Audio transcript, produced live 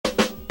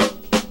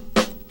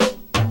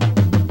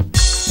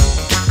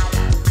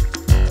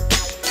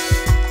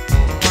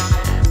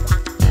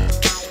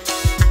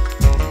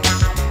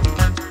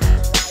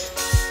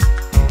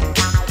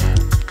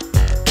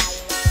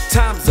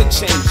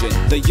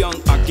The young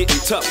are getting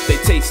tough, they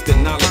taste the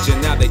knowledge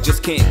and now they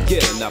just can't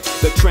get enough.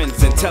 The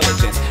trend's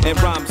intelligence and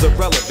rhymes are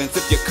relevance.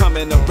 If you're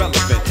coming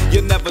irrelevant,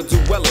 you never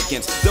do well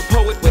against the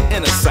poet with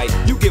inner sight.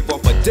 You give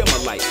off a dimmer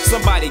light,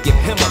 somebody give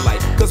him a light,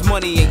 cause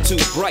money ain't too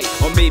bright,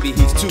 or maybe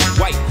he's too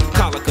white.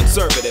 Collar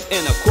conservative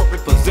in a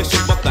corporate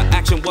position, but the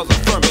action was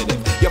affirmative.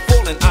 You're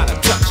falling out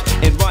of touch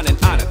and running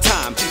out of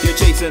time. You're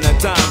chasing a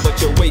dime, but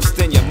you're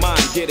wasting your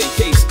mind, getting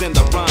cased in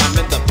the rhyme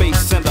and the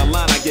bass and the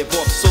line. I give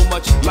off so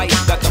much light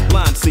that the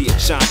blind see it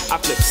shine. I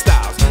flip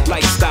styles,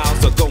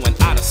 lifestyles are going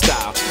out of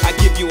style. I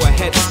give you a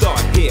head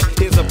start here,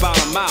 here's about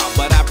a mile,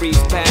 but I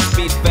breeze past,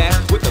 speed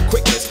fast with the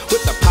quickness,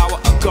 with the power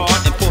of God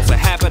and force of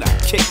habit. I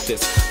kick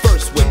this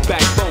first with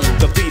backbone.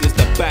 The beat is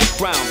the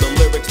background, the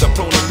lyrics are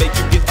prone to make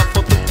you get up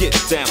or get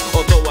down.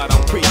 Although I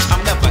don't preach,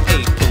 I'm never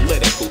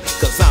apolitical,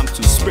 cause I'm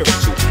too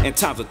spiritual and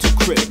times are too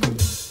critical.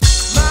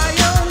 My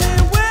only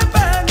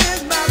weapon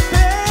is my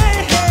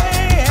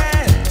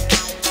pen.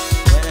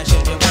 When I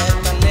shoot you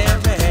with my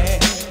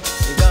lyrics,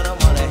 you're gonna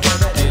wanna hear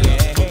it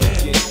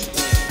again.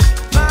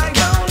 My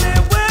only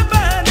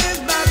weapon is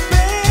my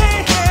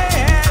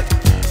pen.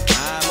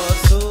 I'm a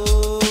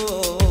soul.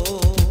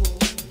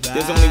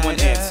 There's only one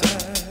answer.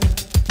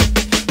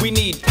 We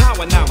need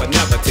power now or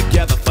never,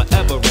 together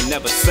forever and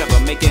never sever.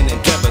 Make an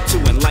endeavor to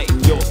enlighten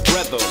your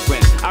brethren.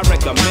 I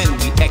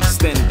recommend we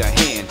extend a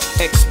hand,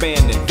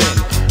 expand and bend,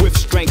 with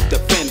strength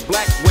defend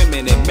black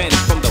women and men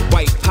from the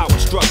white power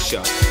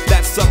structure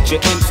that sucked you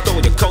in,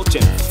 stole your culture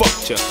and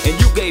fucked you. And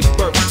you gave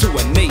birth to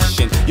a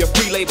nation. Your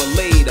free labor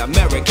laid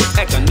America's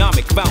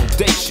economic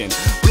foundation.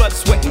 Blood,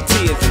 sweat and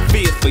tears and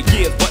fears for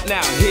years, but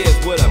now here's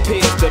what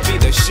appears to be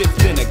the shift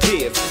in the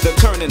gears, the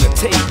turn in the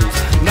tables.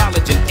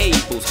 Knowledge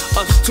enables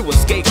us to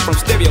escape from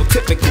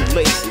stereotypical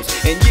labels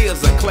and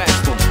years of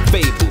classroom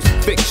fables,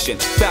 fiction,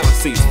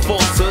 fallacies,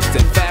 falsehoods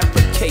and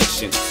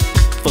fabrications,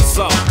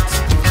 facades,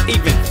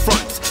 even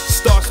fronts,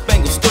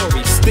 star-spangled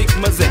stories,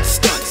 stigmas and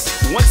stunts.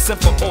 Once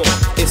and for all,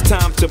 it's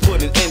time to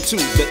put an end to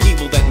the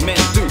evil that men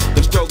do.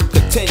 The struggle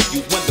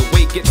continues when the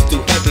weight gets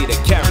too heavy to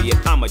carry it.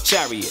 I'm a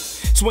chariot,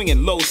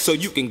 swinging low so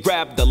you can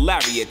grab the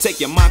lariat. Take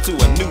your mind to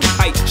a new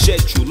height, shed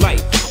true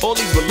light. All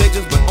these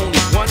religions but only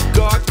one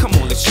God, come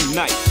on let's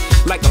unite.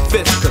 Like a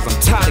fist, cause I'm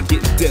tired of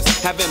getting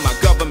dissed, having my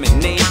government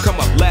name come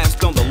up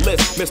last on the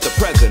list. Mr.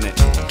 President,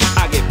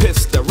 I get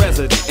pissed, the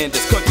resident in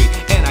this country,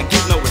 and I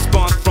get no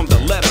response from the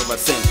letter I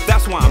send.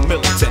 That's why I'm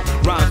militant,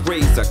 rhymes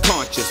raise a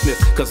consciousness,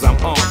 cause I'm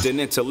armed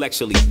and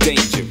intellectually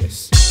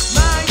dangerous.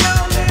 My